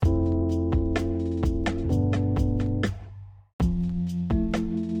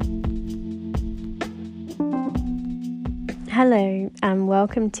Hello and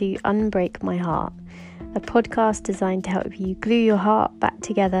welcome to Unbreak My Heart, a podcast designed to help you glue your heart back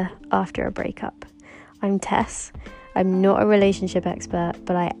together after a breakup. I'm Tess. I'm not a relationship expert,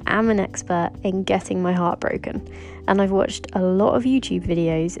 but I am an expert in getting my heart broken, and I've watched a lot of YouTube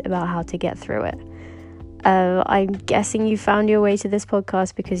videos about how to get through it. I'm guessing you found your way to this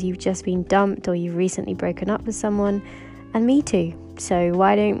podcast because you've just been dumped or you've recently broken up with someone, and me too. So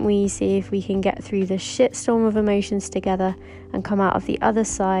why don't we see if we can get through the shitstorm of emotions together and come out of the other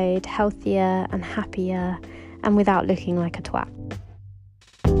side healthier and happier and without looking like a twat.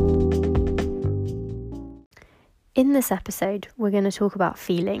 In this episode, we're going to talk about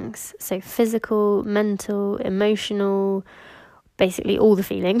feelings. So physical, mental, emotional, basically all the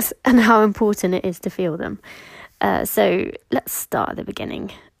feelings and how important it is to feel them. So let's start at the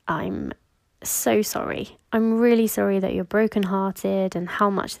beginning. I'm so sorry. I'm really sorry that you're brokenhearted and how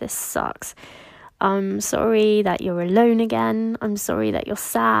much this sucks. I'm sorry that you're alone again. I'm sorry that you're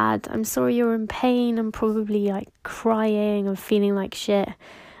sad. I'm sorry you're in pain and probably crying and feeling like shit.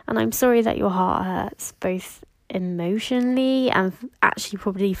 And I'm sorry that your heart hurts, both emotionally and actually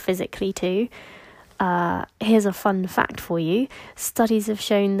probably physically too. Here's a fun fact for you. Studies have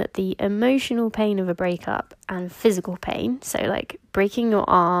shown that the emotional pain of a breakup and physical pain, so breaking your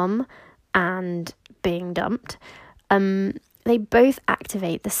arm and being dumped, they both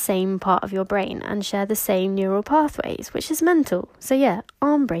activate the same part of your brain and share the same neural pathways, which is mental. So yeah,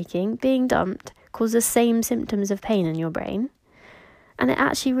 arm breaking, being dumped, cause the same symptoms of pain in your brain. And it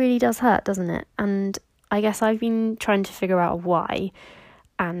actually really does hurt, doesn't it? And I guess I've been trying to figure out why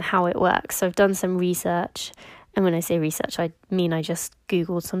and how it works. So I've done some research. And when I say research, I mean I just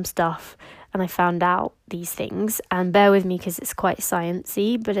Googled some stuff and I found out these things. And bear with me because it's quite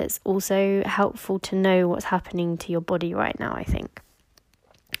sciencey, but it's also helpful to know what's happening to your body right now, I think.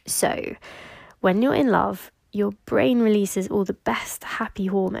 So when you're in love, your brain releases all the best happy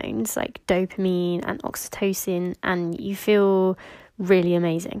hormones like dopamine and oxytocin, and you feel really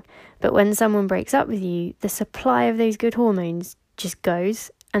amazing. But when someone breaks up with you, the supply of those good hormones just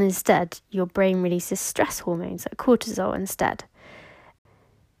goes, and instead your brain releases stress hormones like cortisol instead.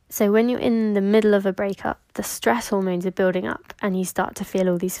 So when you're in the middle of a breakup, the stress hormones are building up and you start to feel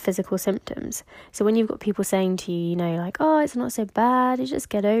all these physical symptoms. So when you've got people saying to you, oh, it's not so bad, you just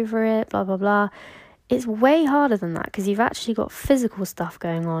get over it, blah, blah, blah. It's way harder than that because you've actually got physical stuff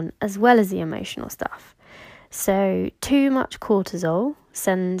going on as well as the emotional stuff. So too much cortisol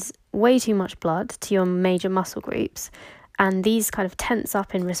sends way too much blood to your major muscle groups, and these kind of tense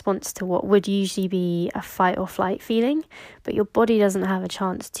up in response to what would usually be a fight or flight feeling, but your body doesn't have a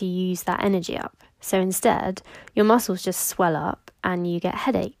chance to use that energy up. So instead, your muscles just swell up and you get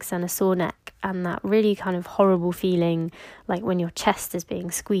headaches and a sore neck and that really kind of horrible feeling like when your chest is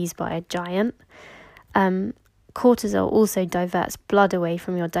being squeezed by a giant. Cortisol also diverts blood away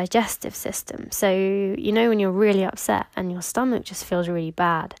from your digestive system. So, when you're really upset and your stomach just feels really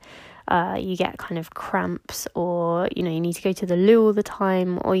bad, you get kind of cramps, or you need to go to the loo all the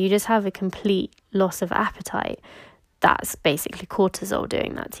time, or you just have a complete loss of appetite. That's basically cortisol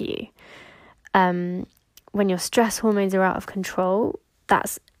doing that to you. When your stress hormones are out of control,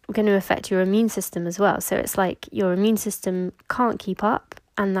 that's going to affect your immune system as well. So it's like your immune system can't keep up,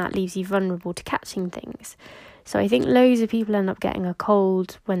 and that leaves you vulnerable to catching things. So I think loads of people end up getting a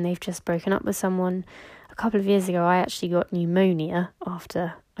cold when they've just broken up with someone. A couple of years ago, I actually got pneumonia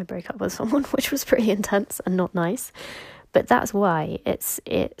after I broke up with someone, which was pretty intense and not nice. But that's why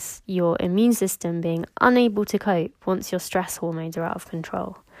it's your immune system being unable to cope once your stress hormones are out of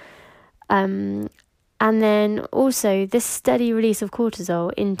control. And then also this steady release of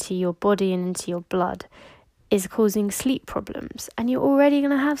cortisol into your body and into your blood is causing sleep problems. And you're already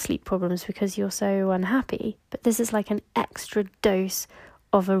going to have sleep problems because you're so unhappy. But this is like an extra dose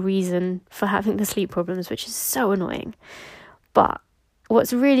of a reason for having the sleep problems, which is so annoying. But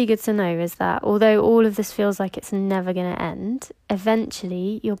what's really good to know is that although all of this feels like it's never going to end,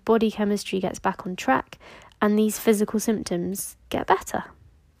 eventually your body chemistry gets back on track and these physical symptoms get better.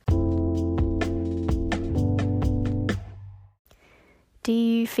 Do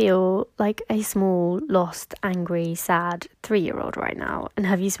you feel like a small, lost, angry, sad 3-year-old right now? And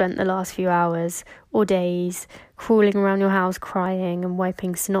have you spent the last few hours or days crawling around your house crying and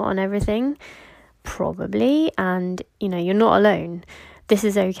wiping snot on everything? Probably. And, you're not alone. This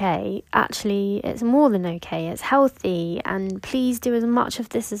is okay. Actually, it's more than okay. It's healthy. And please do as much of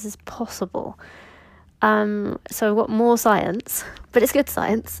this as possible. So I've got more science, but it's good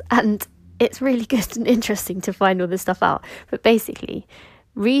science. And it's really good and interesting to find all this stuff out. But basically,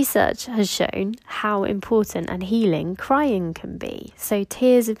 Research has shown how important and healing crying can be. So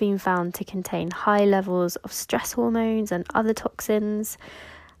tears have been found to contain high levels of stress hormones and other toxins.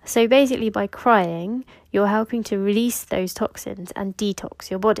 So basically by crying, you're helping to release those toxins and detox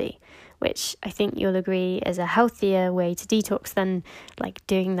your body, which I think you'll agree is a healthier way to detox than like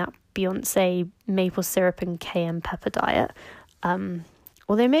doing that Beyonce maple syrup and cayenne pepper diet.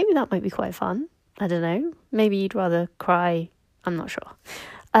 Although maybe that might be quite fun. I don't know. Maybe you'd rather cry. I'm not sure.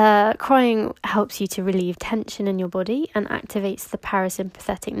 Crying helps you to relieve tension in your body and activates the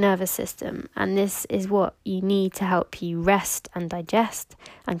parasympathetic nervous system. And this is what you need to help you rest and digest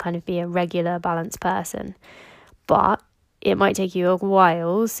and kind of be a regular, balanced person. But it might take you a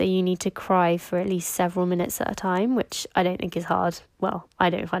while, so you need to cry for at least several minutes at a time, which I don't think is hard. Well, I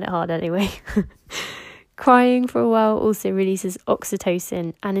don't find it hard anyway. Crying for a while also releases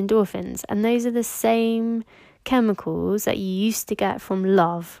oxytocin and endorphins, and those are the same chemicals that you used to get from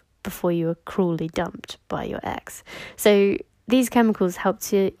love before you were cruelly dumped by your ex. So these chemicals help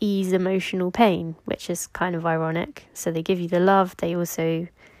to ease emotional pain, which is kind of ironic. So they give you the love, they also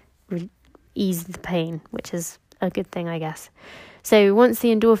ease the pain, which is a good thing, I guess. So once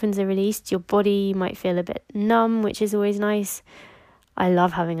the endorphins are released, your body might feel a bit numb, which is always nice. I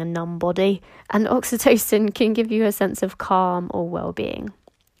love having a numb body. And oxytocin can give you a sense of calm or well-being.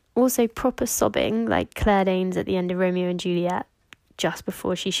 Also, proper sobbing, like Claire Danes at the end of Romeo and Juliet, just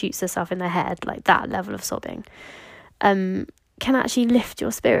before she shoots herself in the head, like that level of sobbing, can actually lift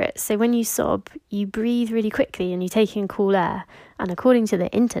your spirits. So when you sob, you breathe really quickly and you take in cool air. And according to the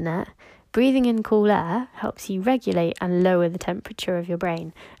internet, breathing in cool air helps you regulate and lower the temperature of your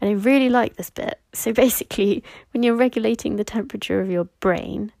brain. And I really like this bit. So basically, when you're regulating the temperature of your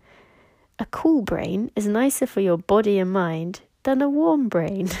brain, a cool brain is nicer for your body and mind than a warm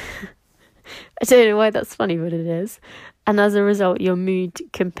brain. I don't know why that's funny, but it is. And as a result, your mood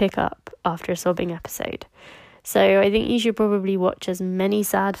can pick up after a sobbing episode. So I think you should probably watch as many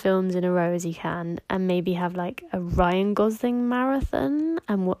sad films in a row as you can, and maybe have like a Ryan Gosling marathon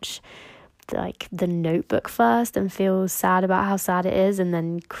and watch like The Notebook first and feel sad about how sad it is, and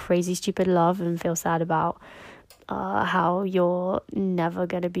then Crazy Stupid Love and feel sad about how you're never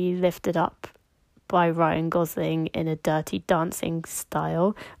going to be lifted up by Ryan Gosling in a Dirty Dancing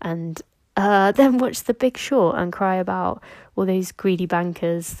style, and then watch The Big Short and cry about all those greedy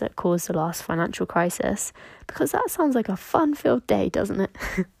bankers that caused the last financial crisis, because that sounds like a fun-filled day, doesn't it?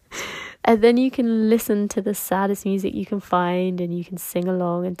 And then you can listen to the saddest music you can find, and you can sing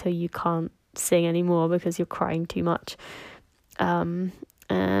along until you can't sing anymore because you're crying too much. And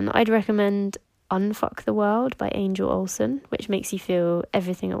I'd recommend Unfuck the World by Angel Olsen, which makes you feel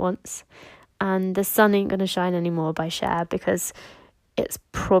everything at once. And The Sun Ain't Gonna Shine Anymore by Cher, because it's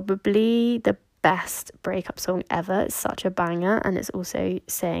probably the best breakup song ever. It's such a banger, and it's also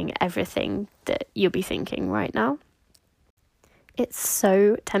saying everything that you'll be thinking right now. It's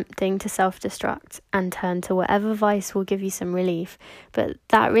so tempting to self-destruct and turn to whatever vice will give you some relief, but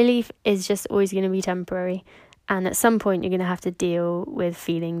that relief is just always going to be temporary, and at some point you're going to have to deal with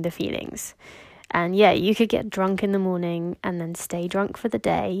feeling the feelings. And yeah, you could get drunk in the morning and then stay drunk for the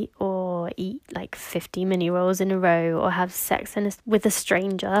day, or eat like 50 mini rolls in a row, or have sex with a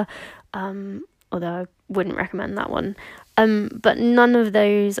stranger, although I wouldn't recommend that one. But none of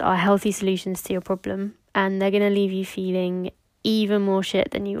those are healthy solutions to your problem, and they're going to leave you feeling even more shit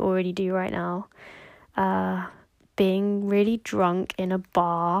than you already do right now. Being really drunk in a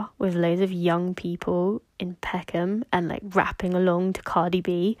bar with loads of young people in Peckham and like rapping along to Cardi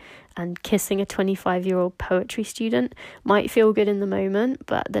B and kissing a 25-year-old poetry student might feel good in the moment,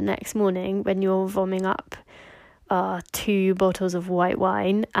 but the next morning when you're vomiting up 2 bottles of white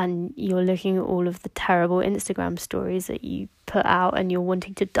wine and you're looking at all of the terrible Instagram stories that you put out and you're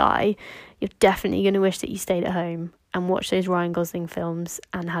wanting to die, you're definitely going to wish that you stayed at home and watched those Ryan Gosling films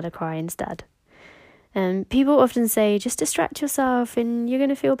and had a cry instead. People often say, just distract yourself and you're going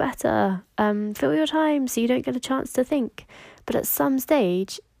to feel better. Fill your time so you don't get a chance to think. But at some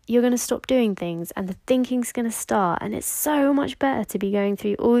stage, you're going to stop doing things and the thinking's going to start. And it's so much better to be going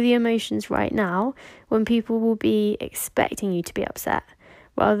through all the emotions right now when people will be expecting you to be upset,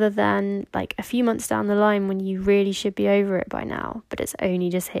 rather than like a few months down the line when you really should be over it by now, but it's only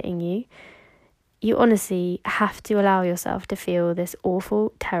just hitting you. You honestly have to allow yourself to feel this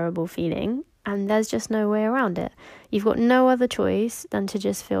awful, terrible feeling, and there's just no way around it. You've got no other choice than to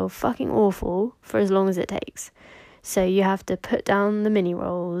just feel fucking awful for as long as it takes. So you have to put down the mini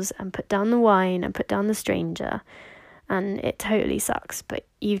rolls and put down the wine and put down the stranger, and it totally sucks, but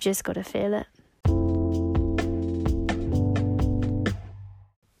you've just got to feel it.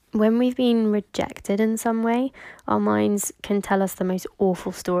 When we've been rejected in some way, our minds can tell us the most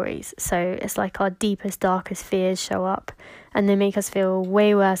awful stories. So it's like our deepest, darkest fears show up and they make us feel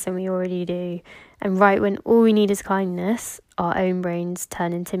way worse than we already do. And right when all we need is kindness, our own brains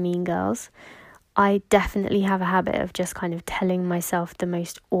turn into mean girls. I definitely have a habit of just kind of telling myself the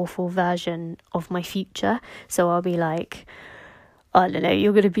most awful version of my future. So I'll be like, I don't know,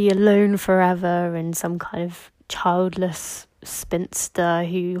 you're going to be alone forever and some kind of childless spinster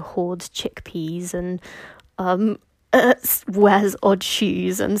who hoards chickpeas and wears odd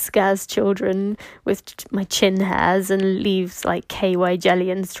shoes and scares children with my chin hairs and leaves like KY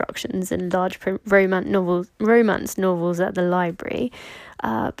jelly instructions in large print romance novels at the library.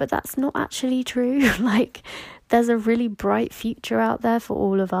 But that's not actually true. Like, there's a really bright future out there for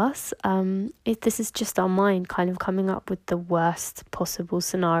all of us. This is just our mind kind of coming up with the worst possible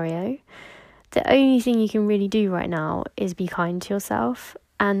scenario. The only thing you can really do right now is be kind to yourself.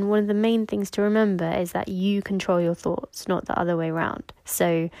 And one of the main things to remember is that you control your thoughts, not the other way around.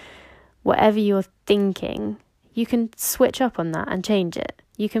 So whatever you're thinking, you can switch up on that and change it.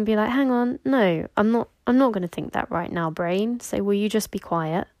 You can be like, hang on, no, I'm not going to think that right now, brain. So will you just be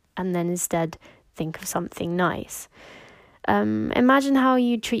quiet and then instead think of something nice? Imagine how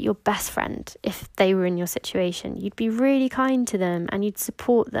you'd treat your best friend if they were in your situation. You'd be really kind to them and you'd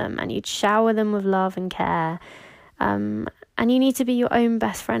support them and you'd shower them with love and care. And you need to be your own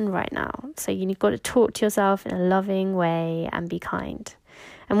best friend right now. So you've got to talk to yourself in a loving way and be kind.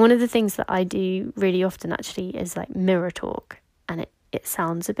 And one of the things that I do really often actually is like mirror talk. And it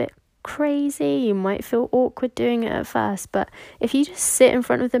sounds a bit crazy. You might feel awkward doing it at first, but if you just sit in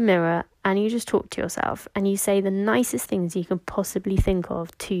front of the mirror and you just talk to yourself and you say the nicest things you can possibly think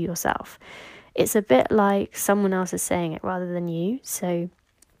of to yourself, it's a bit like someone else is saying it rather than you. So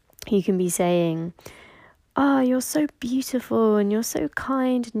you can be saying, oh, you're so beautiful and you're so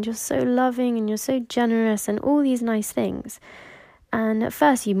kind and you're so loving and you're so generous and all these nice things. And at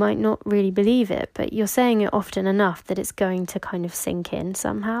first you might not really believe it, but you're saying it often enough that it's going to kind of sink in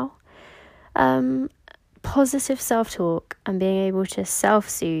somehow. Positive self-talk and being able to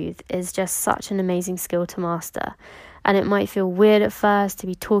self-soothe is just such an amazing skill to master. And it might feel weird at first to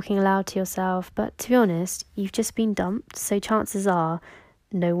be talking aloud to yourself, but to be honest, you've just been dumped, so chances are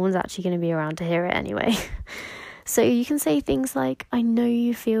no one's actually going to be around to hear it anyway. So you can say things like, I know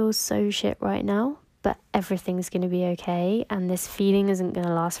you feel so shit right now, but everything's going to be okay, and this feeling isn't going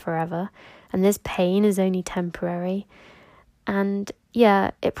to last forever, and this pain is only temporary. And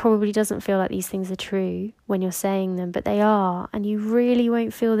yeah, it probably doesn't feel like these things are true when you're saying them, but they are, and you really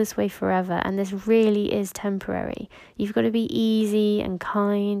won't feel this way forever, and this really is temporary. You've got to be easy and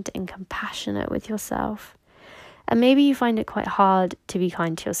kind and compassionate with yourself. And maybe you find it quite hard to be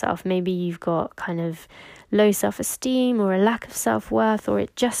kind to yourself. Maybe you've got kind of low self-esteem or a lack of self-worth, or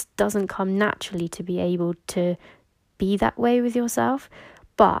it just doesn't come naturally to be able to be that way with yourself.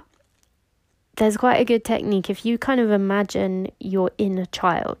 But there's quite a good technique if you kind of imagine your inner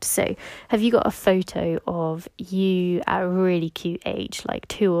child. So have you got a photo of you at a really cute age, like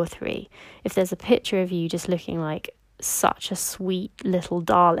 2 or 3? If there's a picture of you just looking like such a sweet little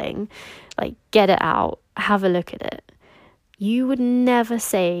darling, like get it out, have a look at it. You would never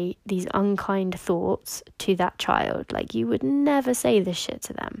say these unkind thoughts to that child. Like, you would never say this shit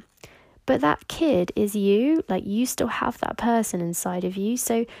to them. But that kid is you. Like, you still have that person inside of you.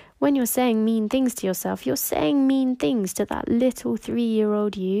 So when you're saying mean things to yourself, you're saying mean things to that little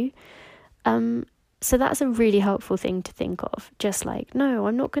 3-year-old you. So that's a really helpful thing to think of. Just like, no,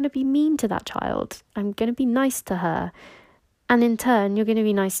 I'm not going to be mean to that child. I'm going to be nice to her. And in turn, you're going to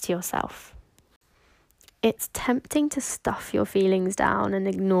be nice to yourself. It's tempting to stuff your feelings down and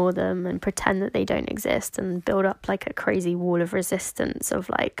ignore them and pretend that they don't exist and build up like a crazy wall of resistance of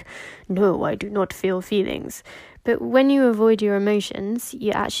like, no, I do not feel feelings. But when you avoid your emotions,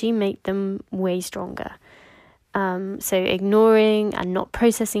 you actually make them way stronger. So ignoring and not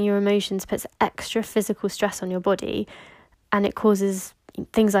processing your emotions puts extra physical stress on your body, and it causes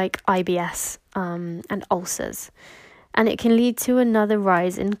things like IBS and ulcers. And it can lead to another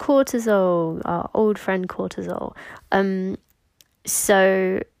rise in cortisol, our old friend cortisol.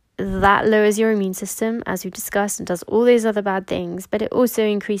 So that lowers your immune system, as we've discussed, and does all these other bad things. But it also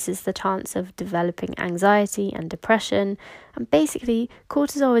increases the chance of developing anxiety and depression. And basically,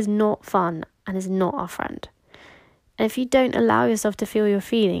 cortisol is not fun and is not our friend. And if you don't allow yourself to feel your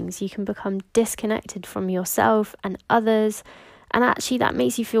feelings, you can become disconnected from yourself and others. And actually, that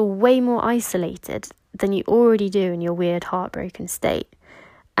makes you feel way more isolated than you already do in your weird heartbroken state.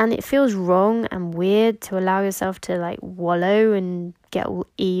 And it feels wrong and weird to allow yourself to like wallow and get all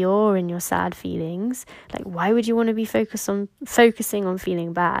Eeyore in your sad feelings. Like, why would you want to be focusing on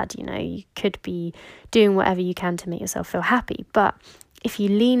feeling bad? You know, you could be doing whatever you can to make yourself feel happy. But if you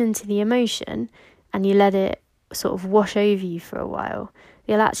lean into the emotion and you let it sort of wash over you for a while,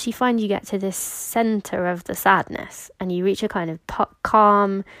 you'll actually find you get to this center of the sadness and you reach a kind of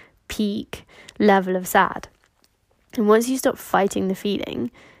calm peak level of sad. And once you stop fighting the feeling,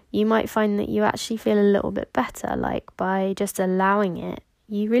 you might find that you actually feel a little bit better. Like, by just allowing it,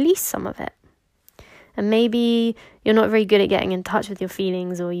 you release some of it. And maybe you're not very good at getting in touch with your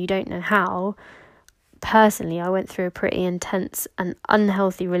feelings, or you don't know how. Personally, I went through a pretty intense and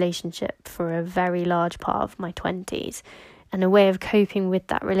unhealthy relationship for a very large part of my 20s. And a way of coping with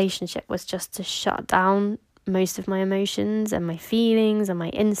that relationship was just to shut down most of my emotions and my feelings and my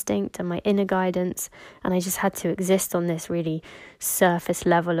instinct and my inner guidance, and I just had to exist on this really surface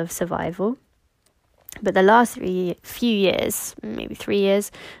level of survival. But the last few years, maybe 3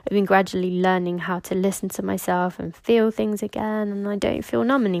 years, I've been gradually learning how to listen to myself and feel things again, and I don't feel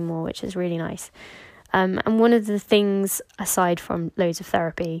numb anymore, which is really nice. And one of the things, aside from loads of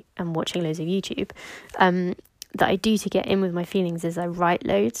therapy and watching loads of YouTube, that I do to get in with my feelings is I write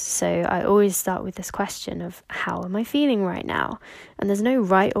loads. So I always start with this question of, how am I feeling right now? And there's no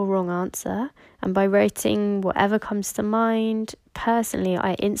right or wrong answer. And by writing whatever comes to mind, personally,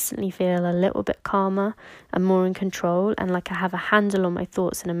 I instantly feel a little bit calmer and more in control, and like I have a handle on my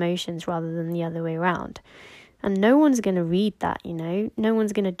thoughts and emotions rather than the other way around. And no one's going to read that, you know, no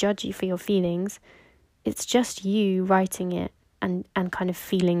one's going to judge you for your feelings. It's just you writing it and kind of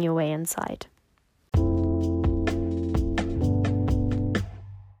feeling your way inside.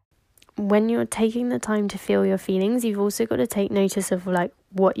 When you're taking the time to feel your feelings, you've also got to take notice of like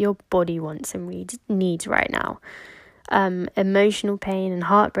what your body wants and needs right now. Emotional pain and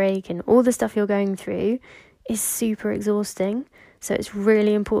heartbreak and all the stuff you're going through is super exhausting. So it's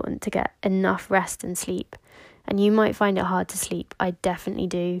really important to get enough rest and sleep. And you might find it hard to sleep. I definitely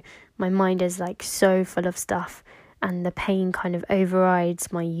do. My mind is like so full of stuff, and the pain kind of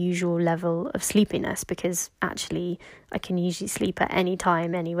overrides my usual level of sleepiness, because actually I can usually sleep at any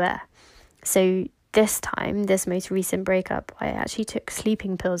time, anywhere. So this most recent breakup, I actually took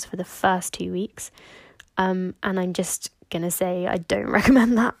sleeping pills for the first 2 weeks. And I'm just going to say I don't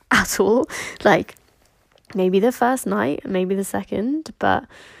recommend that at all. Like, maybe the first night, maybe the second, but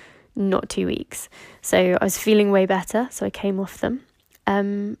not 2 weeks. So I was feeling way better, so I came off them.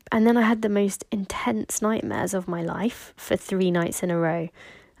 And then I had the most intense nightmares of my life for 3 nights in a row.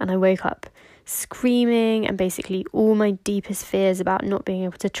 And I woke up screaming, and basically all my deepest fears about not being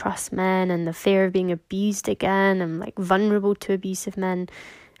able to trust men, and the fear of being abused again, and like vulnerable to abusive men,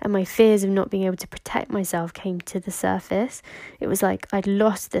 and my fears of not being able to protect myself came to the surface. It was like I'd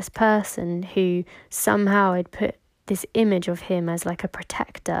lost this person who somehow I'd put this image of him as like a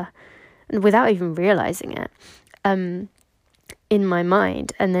protector, and without even realizing it, in my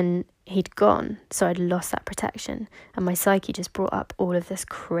mind, and then he'd gone, so I'd lost that protection, and my psyche just brought up all of this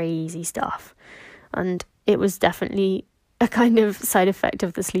crazy stuff. And it was definitely a kind of side effect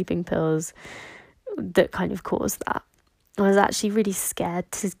of the sleeping pills that kind of caused that. I was actually really scared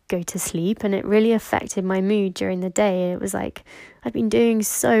to go to sleep, and it really affected my mood during the day. It was like I'd been doing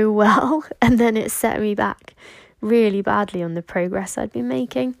so well, and then it set me back really badly on the progress I'd been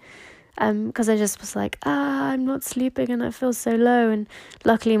making. Because I just was like, I'm not sleeping and I feel so low. And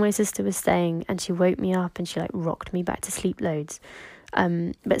luckily my sister was staying, and she woke me up and she like rocked me back to sleep loads.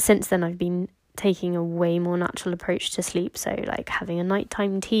 But since then I've been taking a way more natural approach to sleep. So like having a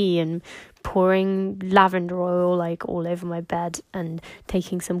nighttime tea and pouring lavender oil like all over my bed, and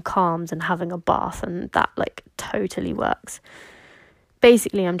taking some calms and having a bath, and that like totally works.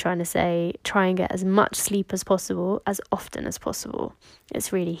 Basically, I'm trying to say, try and get as much sleep as possible, as often as possible.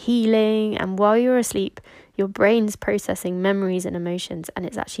 It's really healing, and while you're asleep, your brain's processing memories and emotions, and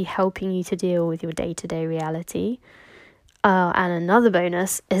it's actually helping you to deal with your day-to-day reality. And another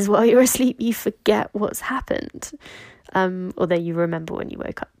bonus is, while you're asleep, you forget what's happened, although you remember when you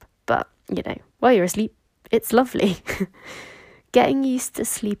woke up. But, you know, while you're asleep, it's lovely. Getting used to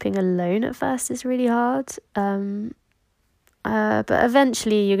sleeping alone at first is really hard. But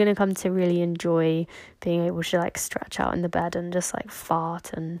eventually you're going to come to really enjoy being able to like stretch out in the bed and just like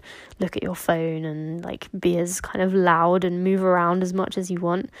fart and look at your phone and like be as kind of loud and move around as much as you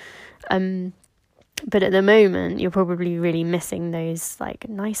want. But at the moment you're probably really missing those like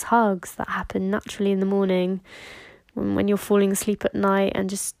nice hugs that happen naturally in the morning when you're falling asleep at night, and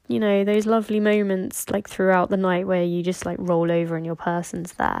just, you know, those lovely moments like throughout the night where you just like roll over and your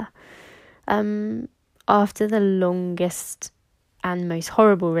person's there. After the longest and most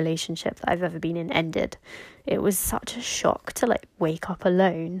horrible relationship that I've ever been in ended. It was such a shock to like wake up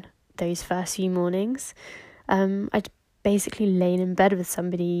alone those first few mornings. I'd basically lain in bed with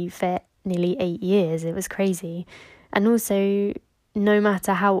somebody for nearly 8 years. It was crazy. And also, no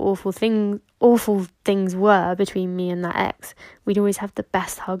matter how awful things were between me and that ex, we'd always have the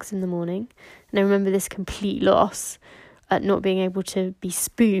best hugs in the morning. And I remember this complete loss at not being able to be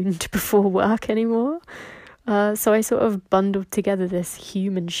spooned before work anymore. So I sort of bundled together this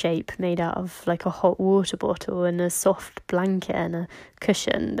human shape made out of like a hot water bottle and a soft blanket and a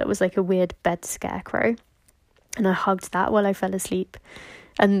cushion that was like a weird bed scarecrow. And I hugged that while I fell asleep.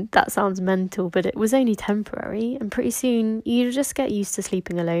 And that sounds mental, but it was only temporary. And pretty soon you just get used to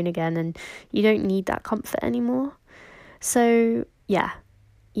sleeping alone again and you don't need that comfort anymore. So yeah,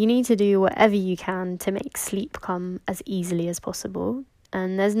 you need to do whatever you can to make sleep come as easily as possible.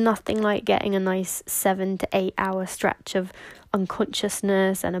 And there's nothing like getting a nice 7 to 8 hour stretch of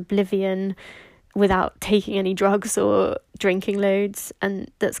unconsciousness and oblivion without taking any drugs or drinking loads. And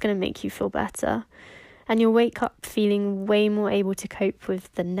that's going to make you feel better. And you'll wake up feeling way more able to cope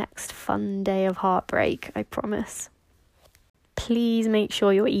with the next fun day of heartbreak, I promise. Please make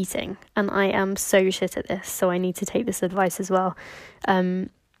sure you're eating. And I am so shit at this, so I need to take this advice as well.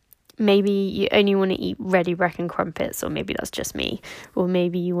 Maybe you only want to eat Ready Brecon crumpets, or maybe that's just me. Or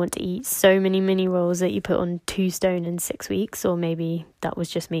maybe you want to eat so many mini rolls that you put on 2 stone in 6 weeks, or maybe that was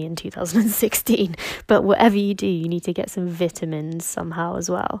just me in 2016. But whatever you do, you need to get some vitamins somehow as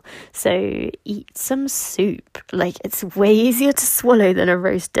well. So eat some soup. Like, it's way easier to swallow than a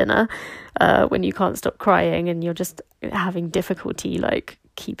roast dinner when you can't stop crying and you're just having difficulty like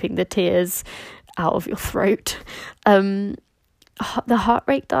keeping the tears out of your throat. The heart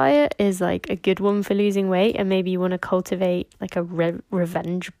rate diet is like a good one for losing weight, and maybe you want to cultivate like a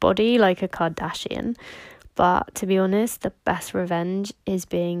revenge body like a Kardashian. But to be honest, the best revenge is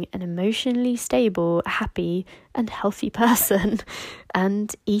being an emotionally stable, happy and healthy person.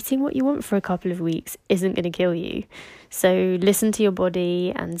 And eating what you want for a couple of weeks isn't going to kill you. So listen to your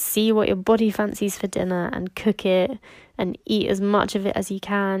body and see what your body fancies for dinner and cook it and eat as much of it as you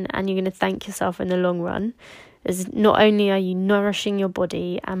can, and you're going to thank yourself in the long run. As not only are you nourishing your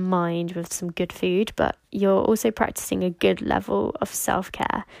body and mind with some good food, but you're also practicing a good level of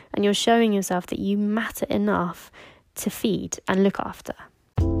self-care, and you're showing yourself that you matter enough to feed and look after.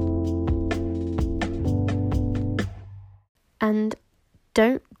 And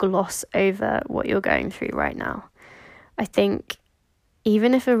don't gloss over what you're going through right now. I think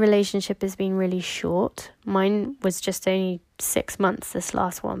even if a relationship has been really short, mine was just only 6 months, this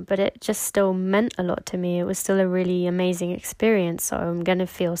last one, but it just still meant a lot to me. It was still a really amazing experience, so I'm going to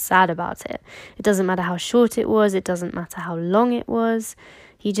feel sad about it. It doesn't matter how short it was, it doesn't matter how long it was.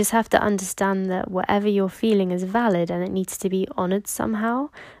 You just have to understand that whatever you're feeling is valid and it needs to be honoured somehow,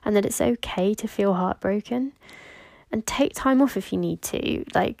 and that it's okay to feel heartbroken. And take time off if you need to.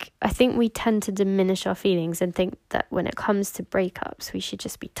 Like, I think we tend to diminish our feelings and think that when it comes to breakups, we should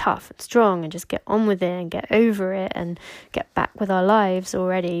just be tough and strong and just get on with it and get over it and get back with our lives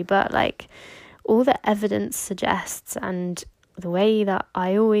already. But like, all the evidence suggests, and the way that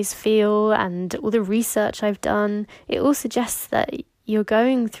I always feel and all the research I've done, it all suggests that you're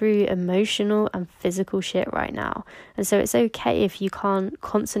going through emotional and physical shit right now. And so it's okay if you can't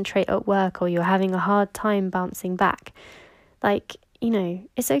concentrate at work or you're having a hard time bouncing back. Like, you know,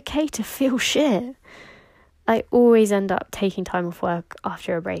 it's okay to feel shit. I always end up taking time off work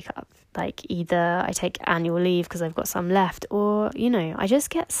after a breakup. Like, either I take annual leave because I've got some left, or, you know, I just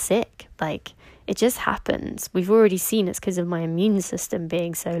get sick. Like, it just happens. We've already seen it's because of my immune system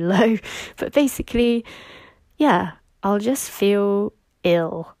being so low. But basically, yeah, I'll just feel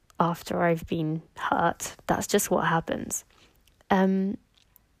ill after I've been hurt. That's just what happens. And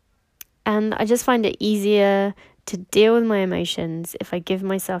I just find it easier to deal with my emotions if I give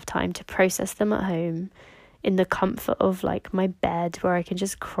myself time to process them at home in the comfort of like my bed, where I can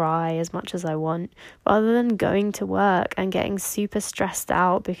just cry as much as I want, rather than going to work and getting super stressed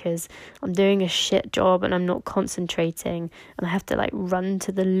out because I'm doing a shit job and I'm not concentrating and I have to like run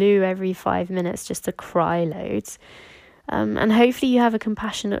to the loo every 5 minutes just to cry loads. And hopefully you have a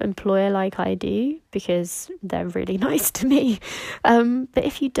compassionate employer like I do, because they're really nice to me. But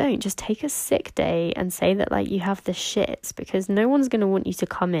if you don't, just take a sick day and say that like you have the shits, because no one's going to want you to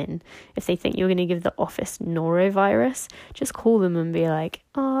come in if they think you're going to give the office norovirus. Just call them and be like,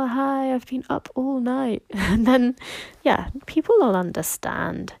 oh, hi, I've been up all night. And then, yeah, people will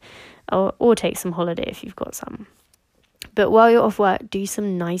understand. Or take some holiday if you've got some. But while you're off work, do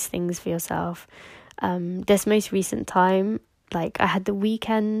some nice things for yourself. This most recent time, like I had the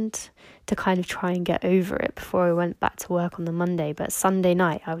weekend to kind of try and get over it before I went back to work on the Monday. But Sunday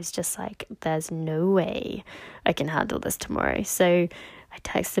night, I was just like, there's no way I can handle this tomorrow. So I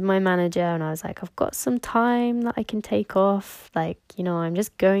texted my manager and I was like, I've got some time that I can take off. Like, you know, I'm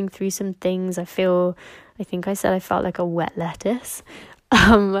just going through some things. I think I said I felt like a wet lettuce.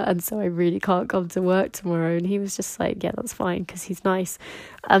 And so I really can't come to work tomorrow. And he was just like, yeah, that's fine, because he's nice.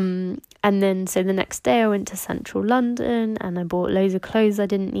 And then so the next day I went to central London and I bought loads of clothes I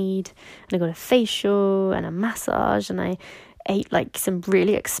didn't need, and I got a facial and a massage, and I ate like some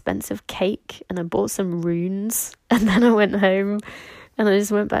really expensive cake, and I bought some runes, and then I went home and I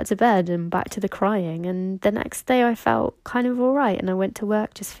just went back to bed and back to the crying. And the next day I felt kind of all right, and I went to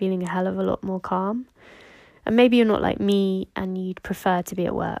work just feeling a hell of a lot more calm. And maybe you're not like me and you'd prefer to be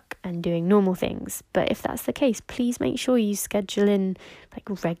at work and doing normal things. But if that's the case, please make sure you schedule in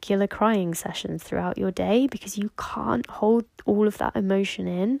like regular crying sessions throughout your day, because you can't hold all of that emotion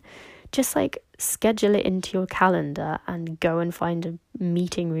in. Just like schedule it into your calendar and go and find a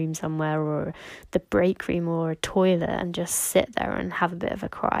meeting room somewhere or the break room or a toilet and just sit there and have a bit of a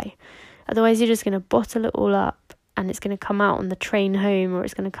cry. Otherwise, you're just going to bottle it all up and it's going to come out on the train home, or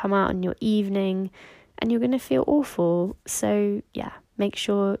it's going to come out in your evening, and you're going to feel awful. So yeah, make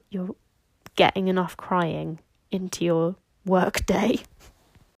sure you're getting enough crying into your work day.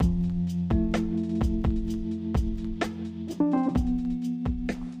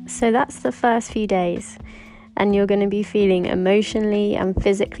 So that's the first few days, and you're going to be feeling emotionally and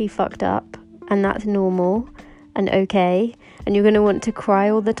physically fucked up, and that's normal and okay. And you're going to want to cry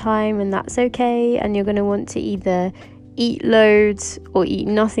all the time, and that's okay. And you're going to want to either eat loads or eat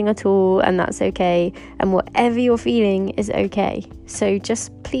nothing at all, and that's okay. And whatever you're feeling is okay. So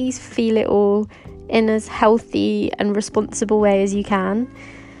just please feel it all in as healthy and responsible way as you can.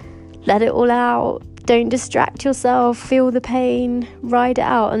 Let it all out. Don't distract yourself. Feel the pain, ride it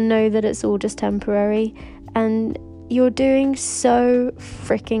out, and know that it's all just temporary. And you're doing so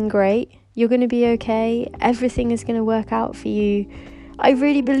freaking great. You're going to be okay. Everything is going to work out for you. I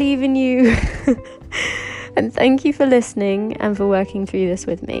really believe in you. And thank you for listening and for working through this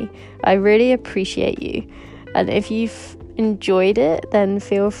with me. I really appreciate you. And if you've enjoyed it, then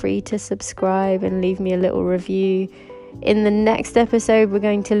feel free to subscribe and leave me a little review. In the next episode, we're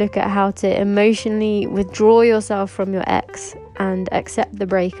going to look at how to emotionally withdraw yourself from your ex and accept the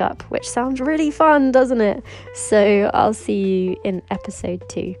breakup, which sounds really fun, doesn't it? So I'll see you in episode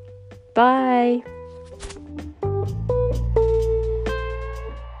 2. Bye.